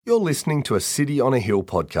You're listening to a City on a Hill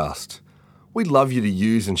podcast. We'd love you to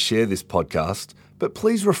use and share this podcast, but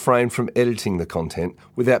please refrain from editing the content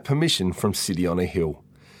without permission from City on a Hill.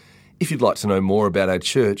 If you'd like to know more about our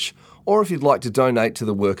church, or if you'd like to donate to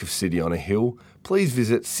the work of City on a Hill, please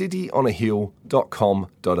visit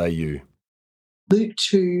cityonahill.com.au. Luke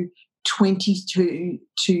 2, 22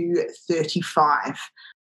 to 35.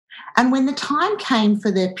 And when the time came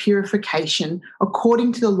for their purification,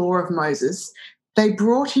 according to the law of Moses, they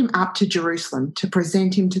brought him up to Jerusalem to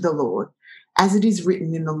present him to the Lord. As it is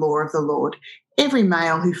written in the law of the Lord, every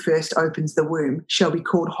male who first opens the womb shall be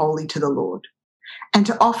called holy to the Lord. And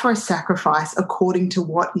to offer a sacrifice according to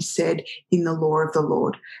what is said in the law of the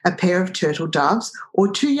Lord, a pair of turtle doves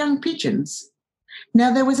or 2 young pigeons.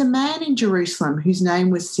 Now there was a man in Jerusalem whose name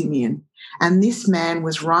was Simeon, and this man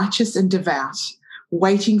was righteous and devout,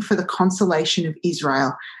 waiting for the consolation of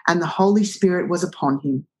Israel, and the Holy Spirit was upon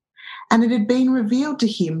him. And it had been revealed to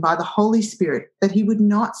him by the Holy Spirit that he would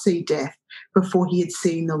not see death before he had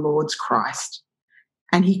seen the Lord's Christ.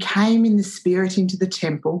 And he came in the Spirit into the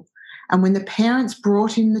temple, and when the parents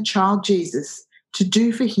brought in the child Jesus to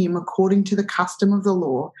do for him according to the custom of the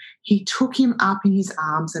law, he took him up in his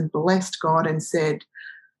arms and blessed God and said,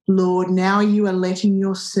 Lord, now you are letting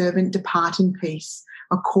your servant depart in peace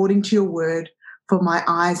according to your word, for my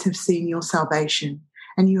eyes have seen your salvation.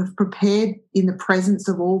 And you have prepared in the presence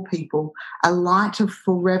of all people a light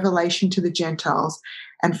for revelation to the Gentiles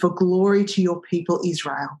and for glory to your people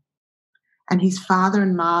Israel. And his father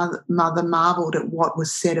and mother marveled at what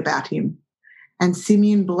was said about him. And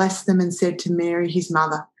Simeon blessed them and said to Mary, his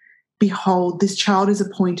mother, Behold, this child is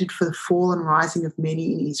appointed for the fall and rising of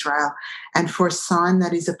many in Israel, and for a sign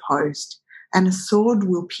that is opposed. And a sword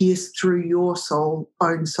will pierce through your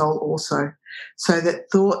own soul also, so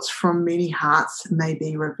that thoughts from many hearts may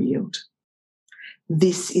be revealed.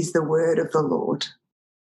 This is the word of the Lord.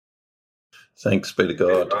 Thanks be to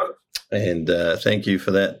God. And thank you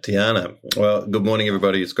for that, Tiana. Well, good morning,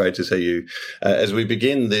 everybody. It's great to see you as we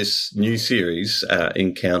begin this new series,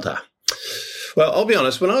 Encounter. Well, I'll be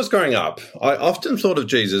honest, when I was growing up, I often thought of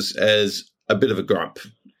Jesus as a bit of a grump.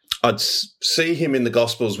 I'd see him in the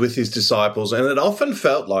Gospels with his disciples, and it often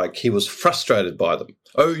felt like he was frustrated by them.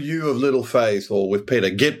 Oh, you of little faith, or with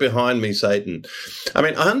Peter, get behind me, Satan. I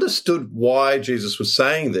mean, I understood why Jesus was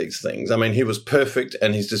saying these things. I mean, he was perfect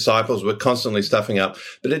and his disciples were constantly stuffing up,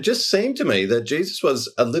 but it just seemed to me that Jesus was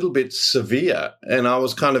a little bit severe, and I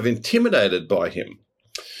was kind of intimidated by him.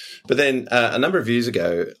 But then a number of years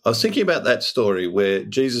ago, I was thinking about that story where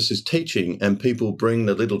Jesus is teaching and people bring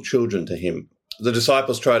the little children to him. The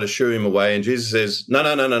disciples try to shoo him away, and Jesus says, no,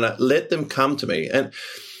 let them come to me. And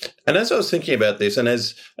as I was thinking about this, and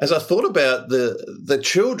as I thought about the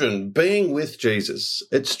children being with Jesus,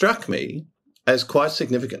 it struck me as quite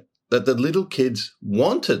significant that the little kids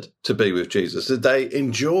wanted to be with Jesus, that they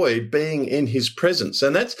enjoyed being in his presence.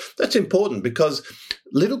 And that's important because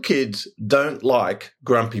little kids don't like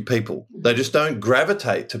grumpy people. They just don't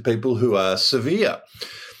gravitate to people who are severe.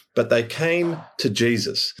 But they came to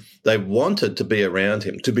Jesus. They wanted to be around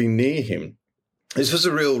him, to be near him. This was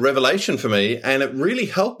a real revelation for me, and it really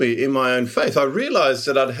helped me in my own faith. I realized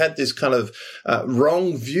that I'd had this kind of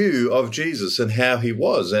wrong view of Jesus and how he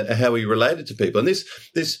was and how he related to people. And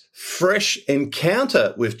this fresh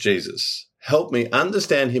encounter with Jesus helped me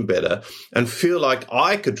understand him better and feel like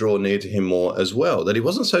I could draw near to him more as well, that he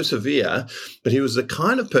wasn't so severe, but he was the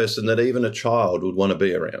kind of person that even a child would want to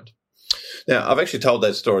be around. Now, I've actually told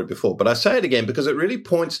that story before, but I say it again because it really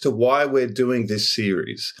points to why we're doing this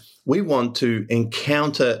series. We want to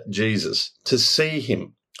encounter Jesus, to see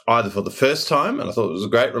him, either for the first time, and I thought it was a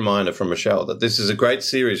great reminder from Michelle that this is a great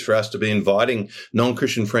series for us to be inviting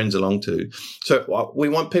non-Christian friends along to. So we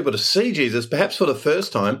want people to see Jesus, perhaps for the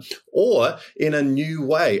first time, or in a new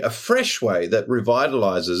way, a fresh way that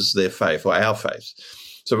revitalizes their faith or our faith.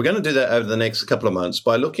 So we're going to do that over the next couple of months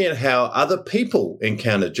by looking at how other people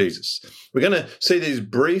encountered Jesus. We're going to see these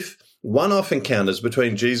brief one-off encounters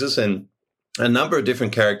between Jesus and a number of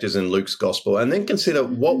different characters in Luke's gospel, and then consider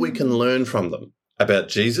what we can learn from them about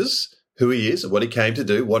Jesus, who he is, what he came to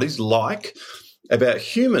do, what he's like, about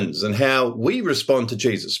humans and how we respond to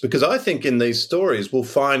Jesus. Because I think in these stories, we'll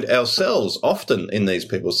find ourselves often in these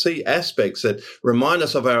people, see aspects that remind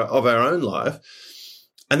us of our own life.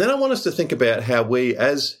 And then I want us to think about how we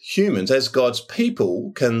as humans, as God's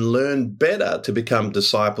people, can learn better to become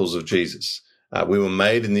disciples of Jesus. We were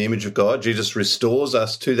made in the image of God. Jesus restores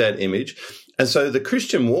us to that image. And so the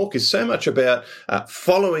Christian walk is so much about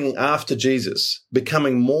following after Jesus,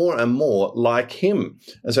 becoming more and more like him.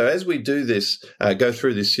 And so as we do this, go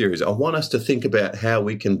through this series, I want us to think about how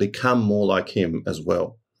we can become more like him as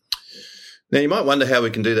well. Now, you might wonder how we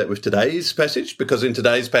can do that with today's passage, because in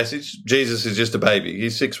today's passage, Jesus is just a baby.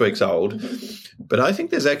 He's 6 weeks old. But I think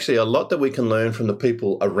there's actually a lot that we can learn from the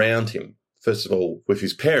people around him. First of all, with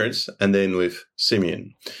his parents, and then with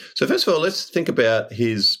Simeon. So first of all, let's think about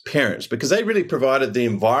his parents, because they really provided the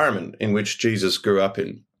environment in which Jesus grew up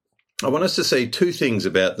in. I want us to see two things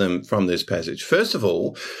about them from this passage. First of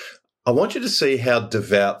all, I want you to see how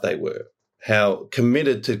devout they were, how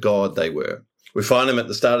committed to God they were. We find them at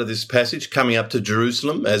the start of this passage coming up to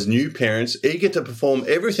Jerusalem as new parents, eager to perform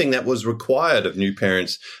everything that was required of new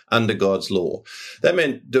parents under God's law. That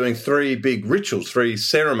meant doing 3 big rituals, 3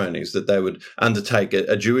 ceremonies that they would undertake,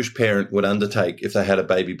 a Jewish parent would undertake if they had a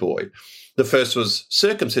baby boy. The first was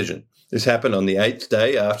circumcision. This happened on the 8th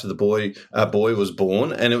day after the boy was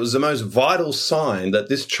born, and it was the most vital sign that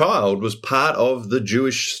this child was part of the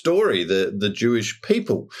Jewish story, the Jewish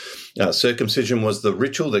people. Circumcision was the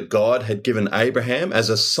ritual that God had given Abraham as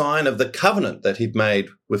a sign of the covenant that he'd made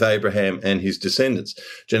with Abraham and his descendants.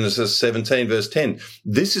 Genesis 17, verse 10,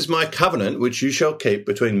 "This is my covenant which you shall keep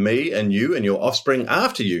between me and you and your offspring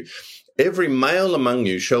after you. Every male among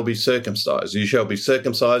you shall be circumcised. You shall be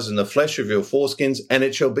circumcised in the flesh of your foreskins, and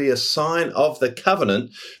it shall be a sign of the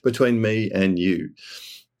covenant between me and you."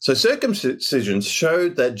 So circumcision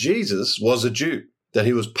showed that Jesus was a Jew, that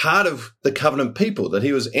he was part of the covenant people, that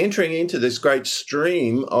he was entering into this great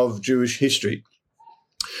stream of Jewish history.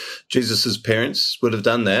 Jesus' parents would have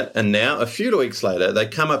done that, and now, a few weeks later, they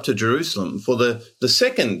come up to Jerusalem for the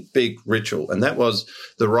second big ritual, and that was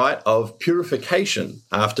the rite of purification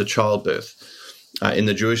after childbirth. In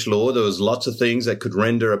the Jewish law, there was lots of things that could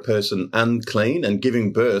render a person unclean, and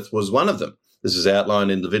giving birth was one of them. This is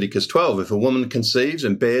outlined in Leviticus 12. If a woman conceives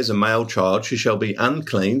and bears a male child, she shall be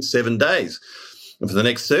unclean 7 days. And for the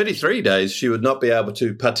next 33 days, she would not be able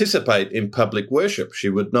to participate in public worship. She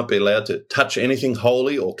would not be allowed to touch anything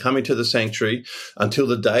holy or come into the sanctuary until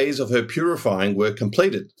the days of her purifying were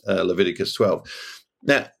completed, Leviticus 12.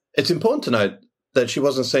 Now, it's important to note that she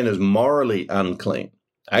wasn't seen as morally unclean.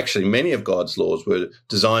 Actually, many of God's laws were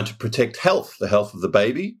designed to protect health, the health of the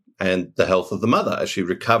baby and the health of the mother as she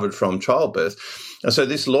recovered from childbirth. And so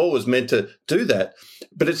this law was meant to do that,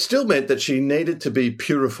 but it still meant that she needed to be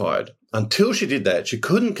purified. Until she did that, she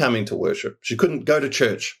couldn't come into worship. She couldn't go to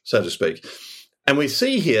church, so to speak. And we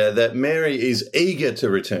see here that Mary is eager to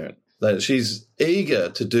return, that she's eager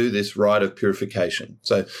to do this rite of purification.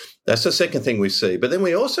 So that's the second thing we see. But then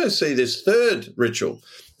we also see this third ritual,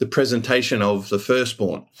 the presentation of the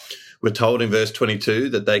firstborn. We're told in verse 22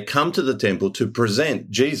 that they come to the temple to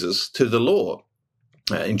present Jesus to the law.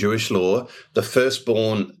 In Jewish law, the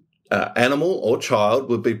firstborn animal or child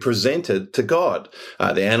would be presented to God.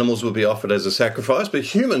 The animals would be offered as a sacrifice, but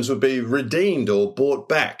humans would be redeemed or bought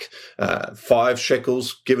back. 5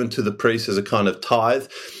 shekels given to the priest as a kind of tithe.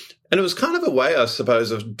 And it was kind of a way, I suppose,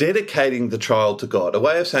 of dedicating the child to God, a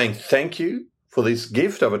way of saying thank you for this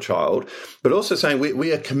gift of a child, but also saying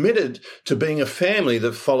we are committed to being a family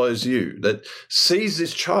that follows you, that sees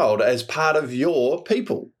this child as part of your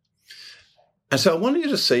people. And so I want you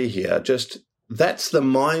to see here just that's the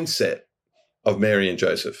mindset of Mary and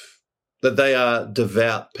Joseph, that they are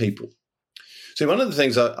devout people. See, one of the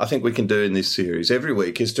things I think we can do in this series every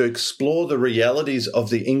week is to explore the realities of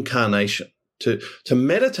the incarnation, to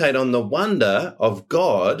meditate on the wonder of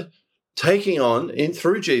God taking on,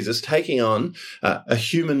 through Jesus, taking on a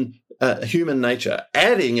human nature,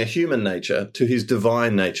 adding a human nature to his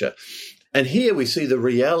divine nature. And here we see the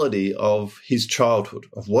reality of his childhood,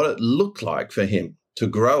 of what it looked like for him to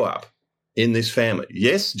grow up in this family.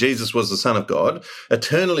 Yes, Jesus was the Son of God,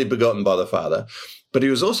 eternally begotten by the Father, but he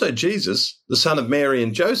was also Jesus, the son of Mary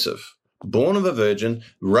and Joseph, born of a virgin,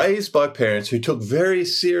 raised by parents who took very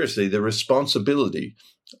seriously the responsibility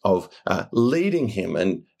of leading him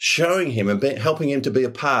and showing him and helping him to be a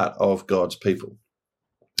part of God's people.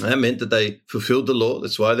 That meant that they fulfilled the law.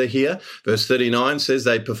 That's why they're here. Verse 39 says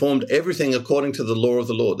they performed everything according to the law of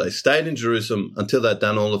the Lord. They stayed in Jerusalem until they'd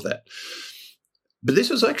done all of that. But this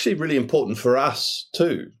was actually really important for us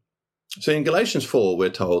too. So in Galatians 4, we're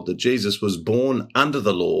told that Jesus was born under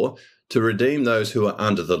the law to redeem those who are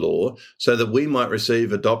under the law so that we might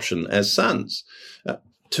receive adoption as sons.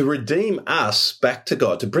 To redeem us back to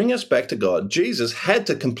God, to bring us back to God, Jesus had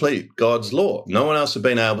to complete God's law. No one else had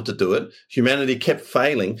been able to do it. Humanity kept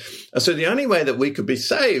failing. And so the only way that we could be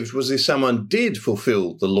saved was if someone did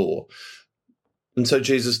fulfill the law. And so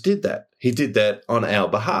Jesus did that. He did that on our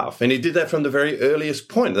behalf. And he did that from the very earliest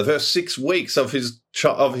point. The first 6 weeks of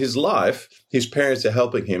his life, his parents are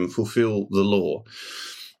helping him fulfill the law.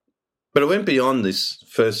 But it went beyond this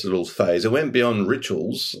first little phase. It went beyond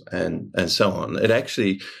rituals and so on. It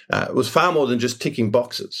actually was far more than just ticking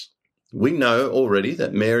boxes. We know already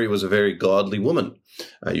that Mary was a very godly woman.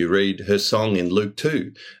 You read her song in Luke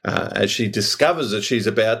 2. As she discovers that she's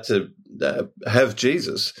about to have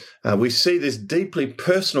Jesus, we see this deeply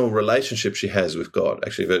personal relationship she has with God.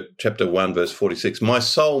 Actually, chapter 1, verse 46, my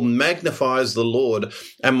soul magnifies the Lord,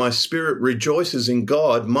 and my spirit rejoices in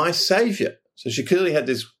God, my Saviour. So she clearly had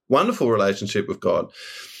this wonderful relationship with God.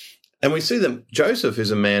 And we see that Joseph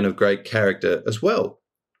is a man of great character as well.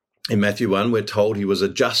 In Matthew 1, we're told he was a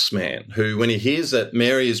just man who, when he hears that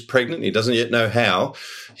Mary is pregnant, he doesn't yet know how,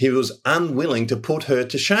 he was unwilling to put her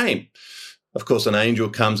to shame. Of course, an angel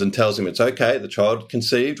comes and tells him it's okay, the child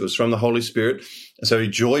conceived was from the Holy Spirit, and so he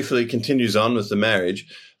joyfully continues on with the marriage.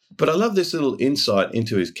 But I love this little insight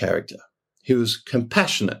into his character. He was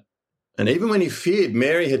compassionate, and even when he feared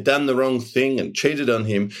Mary had done the wrong thing and cheated on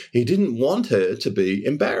him, he didn't want her to be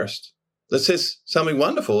embarrassed. That says something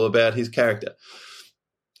wonderful about his character.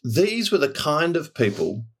 These were the kind of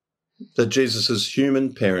people that Jesus'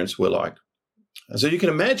 human parents were like. And so you can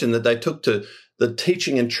imagine that they took to the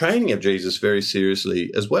teaching and training of Jesus very seriously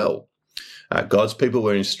as well. God's people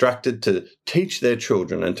were instructed to teach their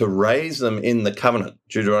children and to raise them in the covenant.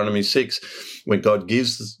 Deuteronomy 6, when God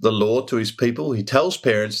gives the law to his people, he tells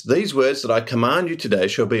parents, these words that I command you today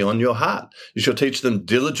shall be on your heart. You shall teach them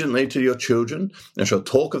diligently to your children, and shall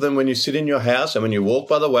talk of them when you sit in your house and when you walk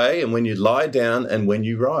by the way and when you lie down and when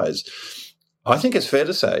you rise. I think it's fair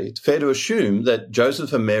to say, it's fair to assume that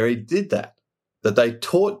Joseph and Mary did that they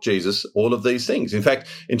taught Jesus all of these things. In fact,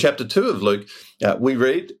 in chapter 2 of Luke, we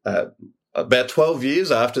read, about 12 years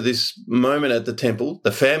after this moment at the temple,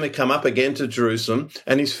 the family come up again to Jerusalem,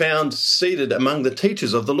 and he's found seated among the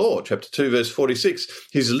teachers of the law. Chapter 2, verse 46,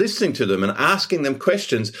 he's listening to them and asking them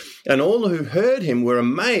questions, and all who heard him were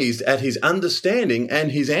amazed at his understanding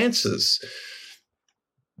and his answers.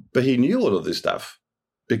 But he knew all of this stuff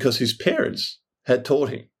because his parents had taught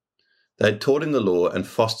him. They had taught him the law and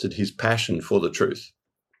fostered his passion for the truth.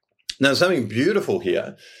 Now, something beautiful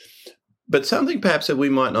here, but something perhaps that we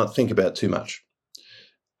might not think about too much.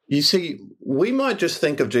 You see, we might just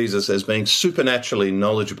think of Jesus as being supernaturally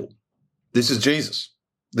knowledgeable. This is Jesus,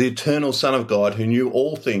 the eternal Son of God who knew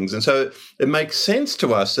all things. And so it makes sense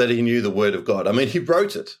to us that he knew the Word of God. I mean, he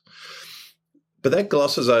wrote it. But that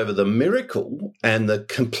glosses over the miracle and the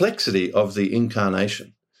complexity of the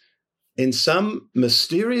incarnation. In some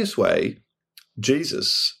mysterious way,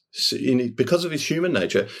 Jesus, because of his human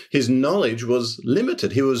nature, his knowledge was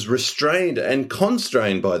limited. He was restrained and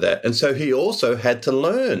constrained by that. And so he also had to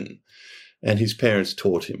learn. And his parents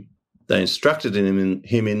taught him. They instructed him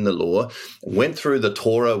in the law, went through the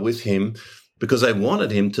Torah with him because they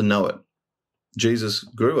wanted him to know it. Jesus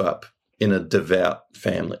grew up in a devout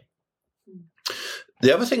family.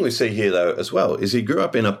 The other thing we see here, though, as well, is he grew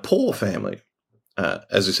up in a poor family.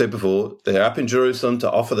 As we said before, they're up in Jerusalem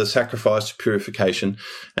to offer the sacrifice of purification.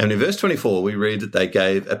 And in verse 24, we read that they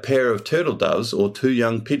gave a pair of turtle doves or 2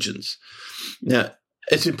 young pigeons. Now,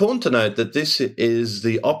 it's important to note that this is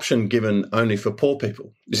the option given only for poor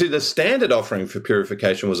people. You see, the standard offering for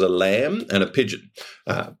purification was a lamb and a pigeon.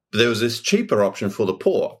 There was this cheaper option for the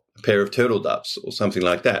poor, a pair of turtle doves or something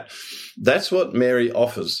like that. That's what Mary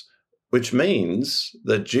offers, which means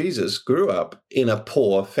that Jesus grew up in a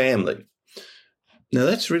poor family. Now,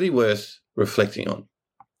 that's really worth reflecting on.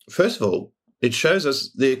 First of all, it shows us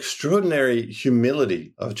the extraordinary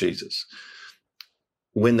humility of Jesus.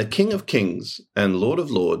 When the King of Kings and Lord of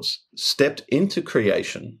Lords stepped into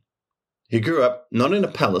creation, he grew up not in a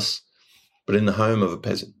palace, but in the home of a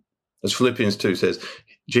peasant. As Philippians 2 says,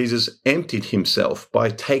 Jesus emptied himself by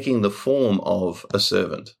taking the form of a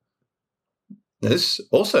servant. Now, this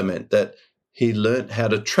also meant that he learnt how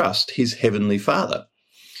to trust his heavenly Father.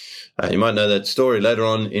 You might know that story later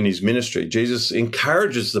on in his ministry. Jesus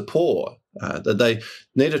encourages the poor that they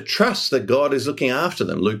need to trust that God is looking after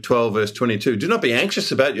them. Luke 12, verse 22. Do not be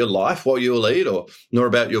anxious about your life, what you will eat, nor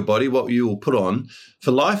about your body, what you will put on. For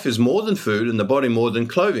life is more than food and the body more than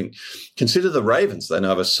clothing. Consider the ravens. They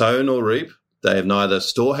neither sow nor reap. They have neither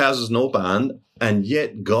storehouses nor barn, and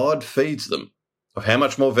yet God feeds them. Of how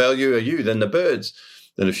much more value are you than the birds?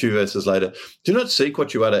 Then a few verses later, do not seek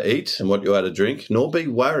what you are to eat and what you are to drink, nor be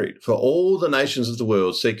worried, for all the nations of the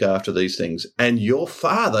world seek after these things, and your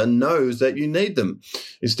Father knows that you need them.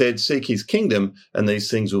 Instead, seek his kingdom, and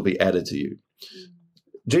these things will be added to you.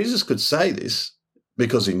 Jesus could say this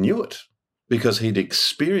because he knew it, because he'd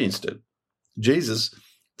experienced it. Jesus,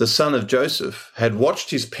 the son of Joseph, had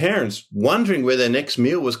watched his parents wondering where their next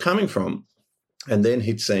meal was coming from, and then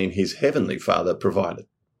he'd seen his heavenly Father provide it.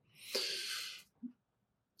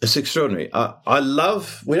 It's extraordinary.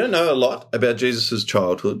 We don't know a lot about Jesus'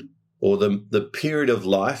 childhood, or the period of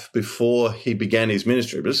life before he began his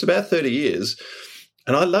ministry, but it's about 30 years.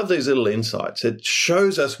 And I love these little insights. It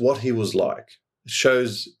shows us what he was like. It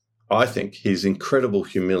shows, I think, his incredible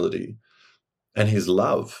humility and his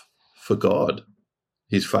love for God,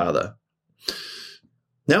 his Father.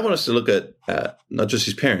 Now I want us to look at not just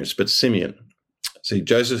his parents, but Simeon. See,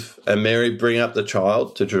 Joseph and Mary bring up the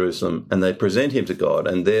child to Jerusalem and they present him to God,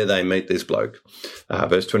 and there they meet this bloke.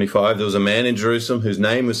 Verse 25, there was a man in Jerusalem whose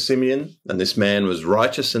name was Simeon, and this man was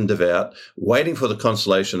righteous and devout, waiting for the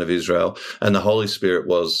consolation of Israel, and the Holy Spirit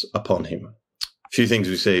was upon him. A few things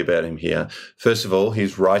we see about him here. First of all,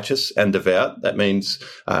 he's righteous and devout. That means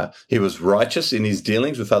he was righteous in his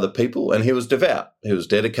dealings with other people, and he was devout. He was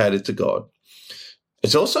dedicated to God.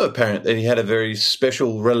 It's also apparent that he had a very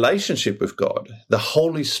special relationship with God. The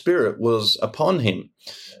Holy Spirit was upon him.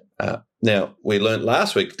 Now, we learned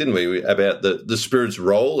last week, didn't we, about the Spirit's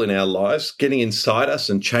role in our lives, getting inside us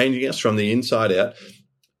and changing us from the inside out.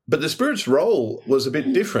 But the Spirit's role was a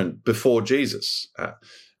bit different before Jesus.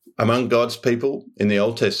 Among God's people in the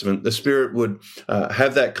Old Testament, the Spirit would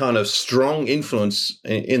have that kind of strong influence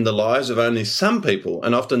in the lives of only some people,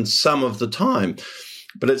 and often some of the time.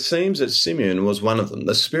 But it seems that Simeon was one of them.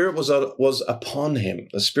 The Spirit was upon him.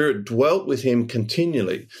 The Spirit dwelt with him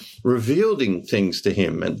continually, revealing things to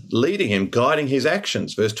him and leading him, guiding his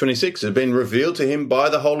actions. Verse 26, it had been revealed to him by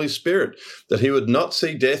the Holy Spirit that he would not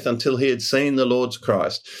see death until he had seen the Lord's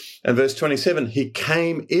Christ. And verse 27, he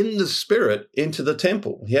came in the Spirit into the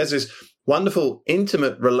temple. He has this wonderful,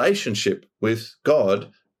 intimate relationship with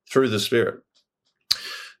God through the Spirit.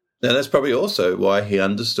 Now, that's probably also why he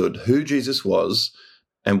understood who Jesus was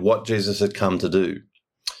and what Jesus had come to do.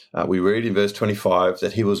 We read in verse 25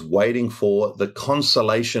 that he was waiting for the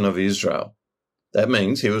consolation of Israel. That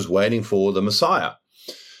means he was waiting for the Messiah.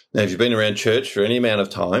 Now, if you've been around church for any amount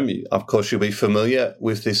of time, of course, you'll be familiar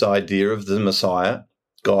with this idea of the Messiah.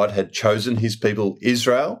 God had chosen his people,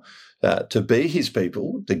 Israel, to be his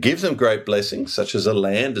people, to give them great blessings, such as a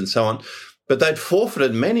land and so on. But they'd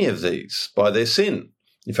forfeited many of these by their sin.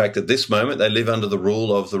 In fact, at this moment, they live under the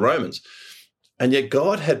rule of the Romans. And yet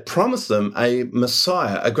God had promised them a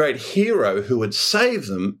Messiah, a great hero who would save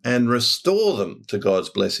them and restore them to God's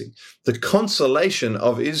blessing. The consolation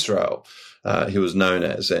of Israel, he was known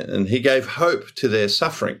as, and he gave hope to their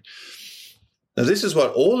suffering. Now, this is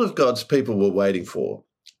what all of God's people were waiting for,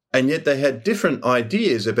 and yet they had different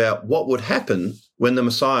ideas about what would happen when the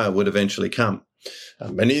Messiah would eventually come.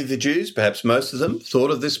 Many of the Jews, perhaps most of them, thought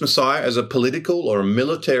of this Messiah as a political or a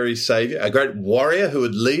military savior, a great warrior who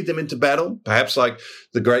would lead them into battle, perhaps like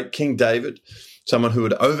the great King David, someone who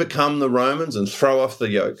would overcome the Romans and throw off the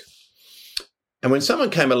yoke. And when someone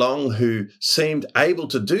came along who seemed able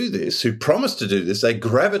to do this, who promised to do this, they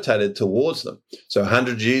gravitated towards them. So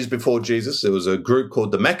 100 years before Jesus, there was a group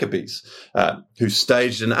called the Maccabees who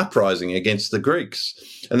staged an uprising against the Greeks.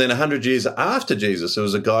 And then 100 years after Jesus, there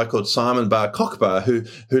was a guy called Simon Bar Kokhba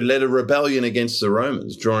who led a rebellion against the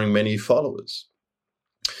Romans, drawing many followers.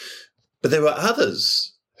 But there were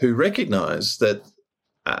others who recognized that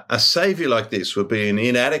a savior like this would be an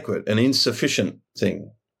inadequate and insufficient thing,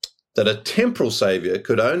 that a temporal savior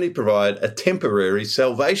could only provide a temporary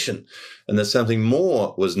salvation and that something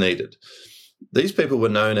more was needed. These people were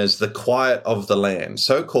known as the quiet of the land,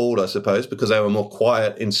 so called, I suppose, because they were more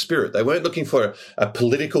quiet in spirit. They weren't looking for a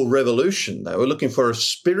political revolution. They were looking for a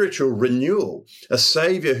spiritual renewal, a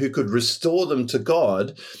savior who could restore them to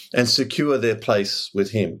God and secure their place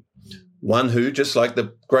with him. One who, just like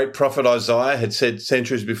the great prophet Isaiah had said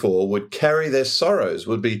centuries before, would carry their sorrows,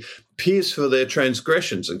 would be pierced for their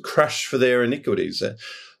transgressions and crushed for their iniquities,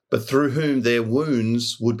 but through whom their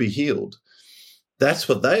wounds would be healed. That's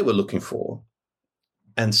what they were looking for.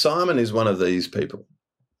 And Simon is one of these people.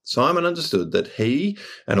 Simon understood that he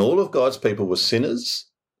and all of God's people were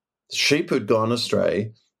sinners, sheep who'd gone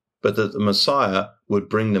astray, but that the Messiah would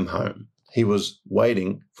bring them home. He was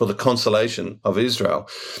waiting for the consolation of Israel.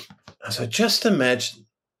 So just imagine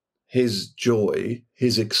his joy,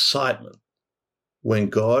 his excitement, when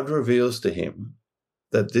God reveals to him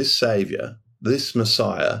that this Savior, this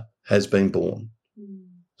Messiah, has been born,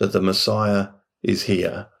 that the Messiah is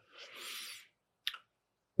here.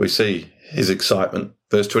 We see his excitement.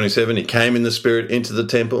 Verse 27, he came in the Spirit into the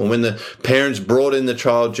temple, and when the parents brought in the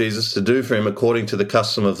child Jesus to do for him according to the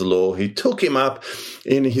custom of the law, he took him up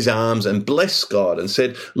in his arms and blessed God and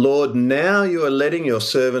said, Lord, now you are letting your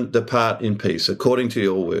servant depart in peace according to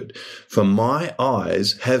your word. For my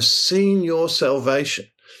eyes have seen your salvation,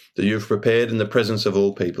 that you have prepared in the presence of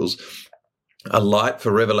all peoples, a light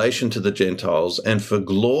for revelation to the Gentiles and for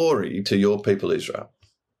glory to your people Israel.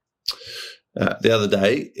 The other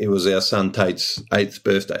day, it was our son Tate's 8th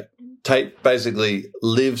birthday. Tate basically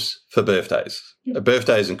lives for birthdays.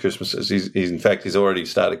 Birthdays and Christmases. In fact, he's already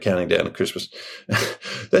started counting down to Christmas.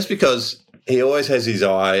 That's because he always has his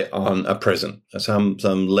eye on a present, some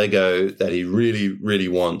Lego that he really, really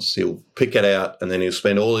wants. He'll pick it out and then he'll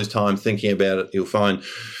spend all his time thinking about it. He'll find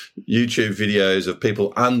YouTube videos of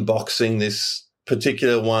people unboxing this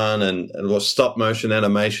particular one and stop motion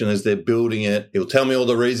animation as they're building it. He'll tell me all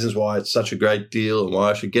the reasons why it's such a great deal and why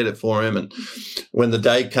I should get it for him. And when the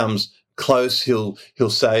day comes close, he'll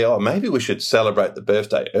say, oh, maybe we should celebrate the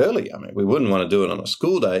birthday early. I mean, we wouldn't want to do it on a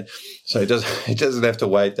school day, so he doesn't have to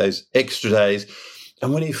wait those extra days.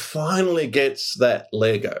 And when he finally gets that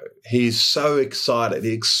Lego, he's so excited.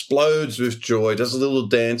 He explodes with joy, does a little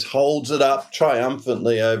dance, holds it up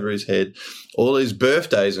triumphantly over his head. All these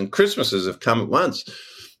birthdays and Christmases have come at once.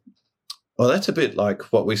 Well, that's a bit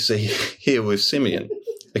like what we see here with Simeon,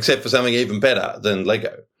 except for something even better than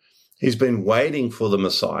Lego. He's been waiting for the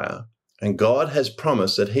Messiah, and God has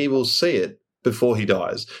promised that he will see it before he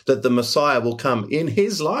dies, that the Messiah will come in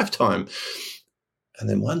his lifetime. And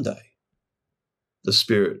then one day, the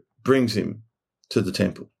Spirit brings him to the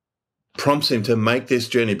temple, prompts him to make this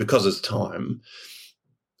journey because it's time,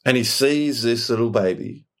 and he sees this little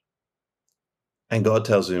baby, and God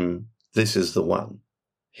tells him, this is the one.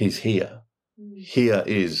 He's here. Here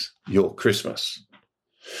is your Christmas.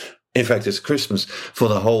 In fact, it's Christmas for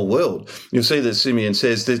the whole world. You'll see that Simeon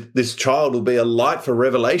says that this child will be a light for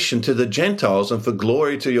revelation to the Gentiles and for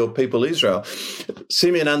glory to your people Israel.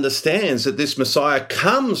 Simeon understands that this Messiah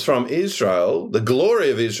comes from Israel, the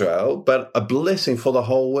glory of Israel, but a blessing for the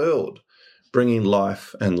whole world, bringing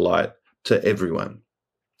life and light to everyone.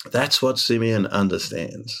 That's what Simeon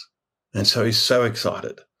understands. And so he's so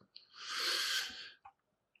excited.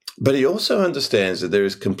 But he also understands that there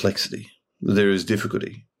is complexity, there is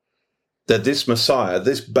difficulty. That this Messiah,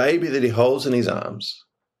 this baby that he holds in his arms,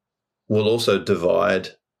 will also divide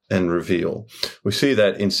and reveal. We see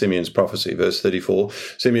that in Simeon's prophecy, verse 34.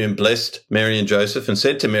 Simeon blessed Mary and Joseph and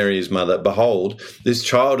said to Mary, his mother, behold, this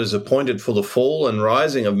child is appointed for the fall and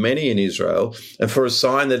rising of many in Israel, and for a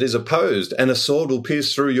sign that is opposed, and a sword will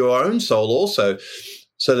pierce through your own soul also,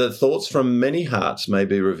 so that thoughts from many hearts may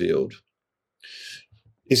be revealed.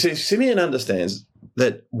 You see, Simeon understands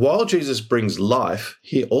that while Jesus brings life,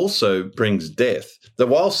 he also brings death. That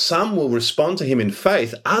while some will respond to him in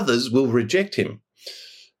faith, others will reject him.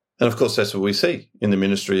 And of course, that's what we see in the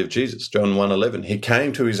ministry of Jesus. John 1:11, he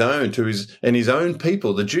came to his own, and his own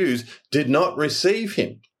people, the Jews, did not receive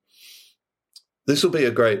him. This will be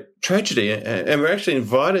a great tragedy, and we're actually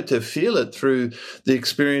invited to feel it through the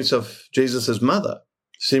experience of Jesus' mother.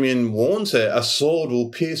 Simeon warns her, a sword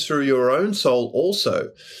will pierce through your own soul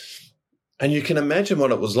also. And you can imagine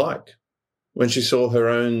what it was like when she saw her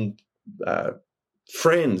own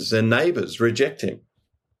friends and neighbours reject him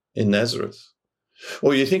in Nazareth.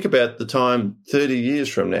 Or you think about the time 30 years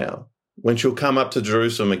from now when she'll come up to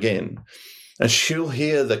Jerusalem again and she'll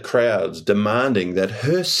hear the crowds demanding that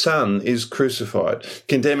her son is crucified,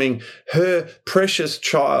 condemning her precious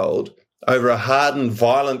child over a hardened,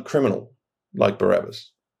 violent criminal like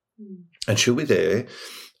Barabbas. And she'll be there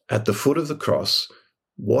at the foot of the cross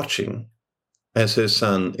watching as her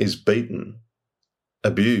son is beaten,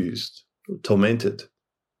 abused, tormented,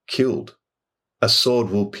 killed. A sword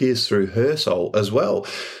will pierce through her soul as well.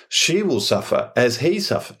 She will suffer as he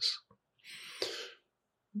suffers.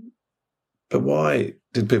 But why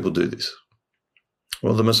did people do this?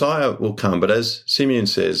 Well, the Messiah will come, but as Simeon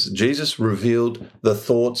says, Jesus revealed the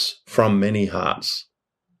thoughts from many hearts.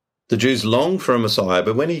 The Jews longed for a Messiah,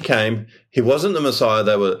 but when he came, he wasn't the Messiah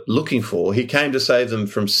they were looking for. He came to save them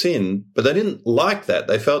from sin, but they didn't like that.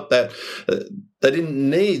 They felt that they didn't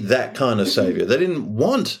need that kind of Saviour. They didn't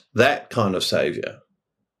want that kind of Saviour.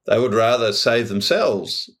 They would rather save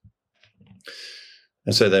themselves.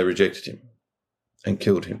 And so they rejected him and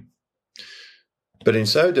killed him. But in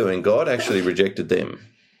so doing, God actually rejected them.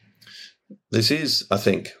 This is, I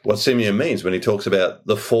think, what Simeon means when he talks about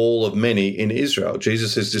the fall of many in Israel.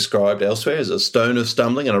 Jesus is described elsewhere as a stone of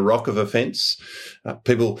stumbling and a rock of offence.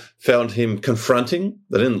 People found him confronting.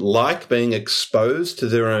 They didn't like being exposed to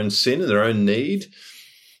their own sin and their own need.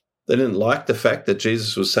 They didn't like the fact that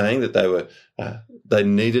Jesus was saying that they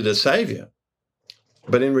needed a saviour.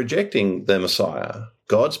 But in rejecting the Messiah,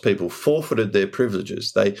 God's people forfeited their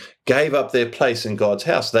privileges. They gave up their place in God's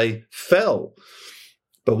house. They fell.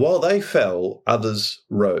 But while they fell, others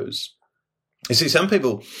rose. You see, some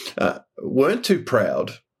people weren't too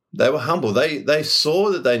proud. They were humble. They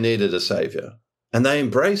saw that they needed a saviour. and they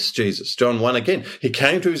embraced Jesus. John 1 again, he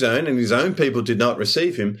came to his own, and his own people did not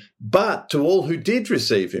receive him. But to all who did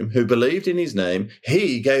receive him, who believed in his name,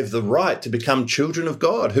 he gave the right to become children of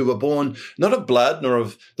God, who were born not of blood, nor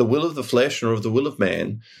of the will of the flesh, nor of the will of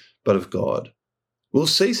man, but of God. We'll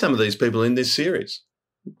see some of these people in this series.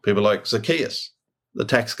 People like Zacchaeus, the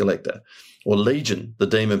tax collector, or Legion, the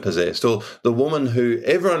demon-possessed, or the woman who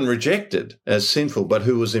everyone rejected as sinful, but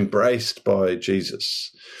who was embraced by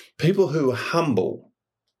Jesus. People who were humble,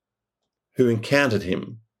 who encountered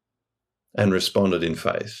him and responded in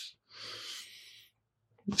faith.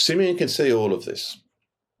 Simeon can see all of this.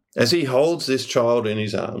 As he holds this child in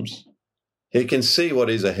his arms, he can see what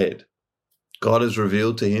is ahead. God has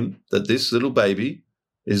revealed to him that this little baby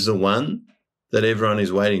is the one that everyone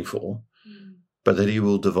is waiting for, but that he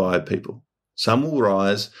will divide people. Some will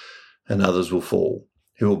rise and others will fall.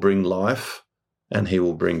 He will bring life and he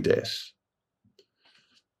will bring death.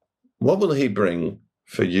 What will he bring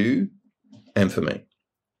for you and for me?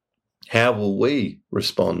 How will we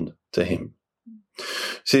respond to him?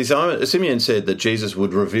 See, Simeon said that Jesus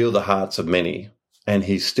would reveal the hearts of many, and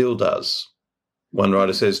he still does. One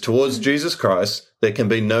writer says, towards Jesus Christ, there can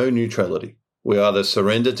be no neutrality. We either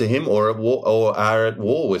surrender to him or are at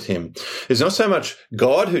war with him. It's not so much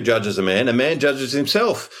God who judges a man judges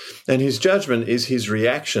himself, and his judgment is his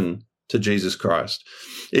reaction to Jesus Christ.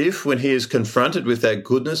 If, when he is confronted with that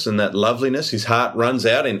goodness and that loveliness, his heart runs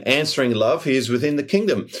out in answering love, he is within the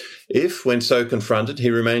kingdom. If, when so confronted, he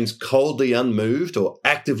remains coldly unmoved or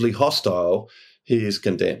actively hostile, he is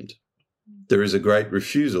condemned. There is a great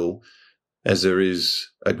refusal as there is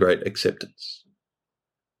a great acceptance.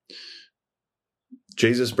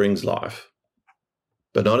 Jesus brings life,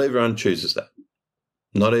 but not everyone chooses that.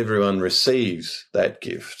 Not everyone receives that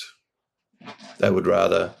gift. They would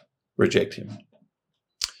rather reject him.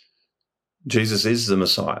 Jesus is the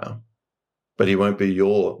Messiah, but he won't be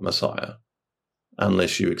your Messiah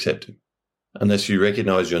unless you accept him, unless you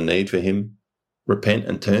recognize your need for him, repent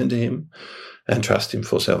and turn to him, and trust him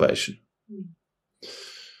for salvation.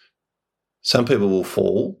 Some people will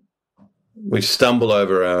fall. We stumble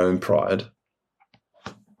over our own pride,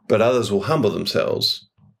 but others will humble themselves,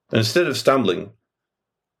 and instead of stumbling,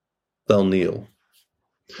 they'll kneel.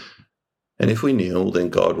 And if we kneel, then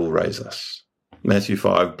God will raise us. Matthew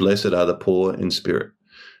 5, blessed are the poor in spirit,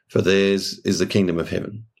 for theirs is the kingdom of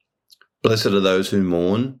heaven. Blessed are those who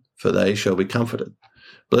mourn, for they shall be comforted.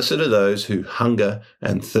 Blessed are those who hunger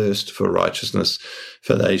and thirst for righteousness,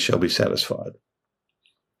 for they shall be satisfied.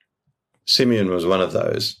 Simeon was one of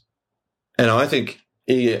those. And I think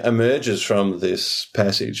he emerges from this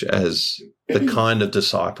passage as the kind of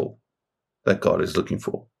disciple that God is looking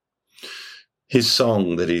for. His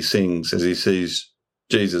song that he sings as he sees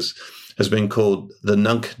Jesus has been called the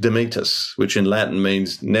Nunc Dimittis, which in Latin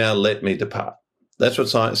means, now let me depart. That's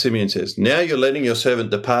what Simeon says. Now you're letting your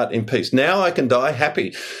servant depart in peace. Now I can die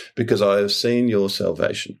happy because I have seen your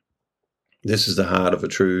salvation. This is the heart of a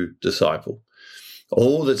true disciple.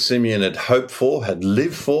 All that Simeon had hoped for, had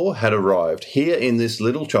lived for, had arrived here in this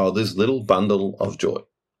little child, this little bundle of joy.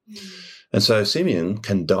 And so Simeon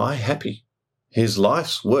can die happy. His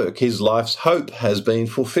life's work, his life's hope has been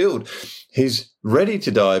fulfilled. He's ready to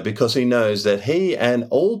die because he knows that he and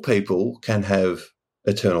all people can have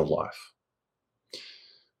eternal life.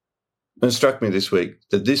 It struck me this week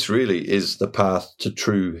that this really is the path to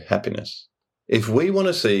true happiness. If we want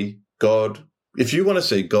to see God, if you want to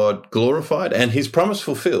see God glorified and his promise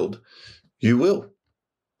fulfilled, you will.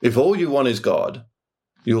 If all you want is God,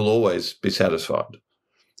 you'll always be satisfied.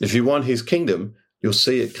 If you want his kingdom, you'll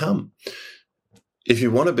see it come. If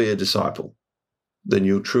you want to be a disciple, then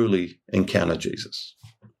you'll truly encounter Jesus.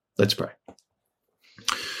 Let's pray.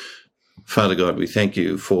 Father God, we thank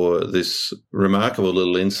you for this remarkable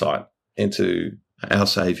little insight into our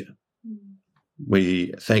Saviour.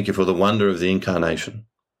 We thank you for the wonder of the incarnation,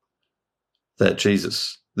 that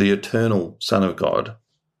Jesus, the eternal Son of God,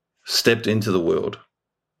 stepped into the world,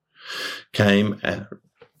 came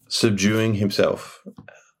subduing himself,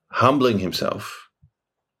 humbling himself.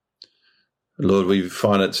 Lord, we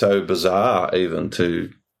find it so bizarre even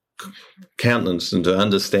to countenance and to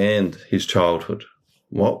understand his childhood.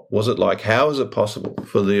 What was it like? How is it possible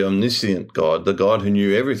for the omniscient God, the God who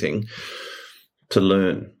knew everything, to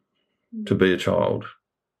learn to be a child?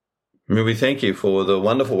 I mean, we thank you for the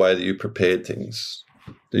wonderful way that you prepared things,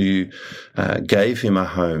 that you gave him a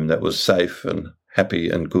home that was safe and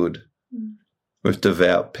happy and good, with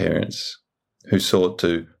devout parents who sought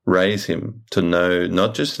to raise him to know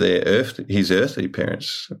not just his earthly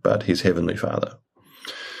parents, but his heavenly Father.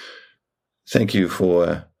 Thank you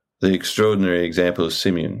for the extraordinary example of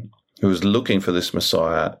Simeon, who was looking for this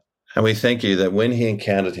Messiah And we thank you that when he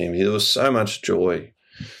encountered him, there was so much joy.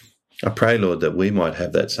 I pray, Lord, that we might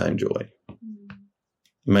have that same joy.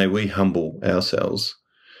 May we humble ourselves.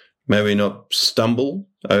 May we not stumble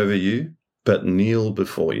over you, but kneel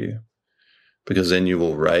before you, because then you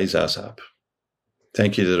will raise us up.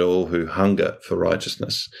 Thank you that all who hunger for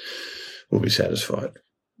righteousness will be satisfied.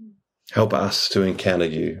 Help us to encounter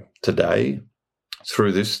you today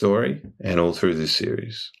through this story and all through this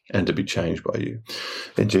series, and to be changed by you.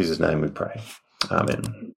 In Jesus' name we pray.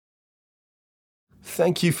 Amen.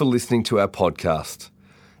 Thank you for listening to our podcast.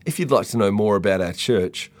 If you'd like to know more about our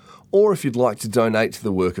church, or if you'd like to donate to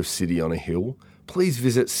the work of City on a Hill, please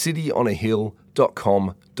visit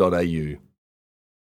cityonahill.com.au.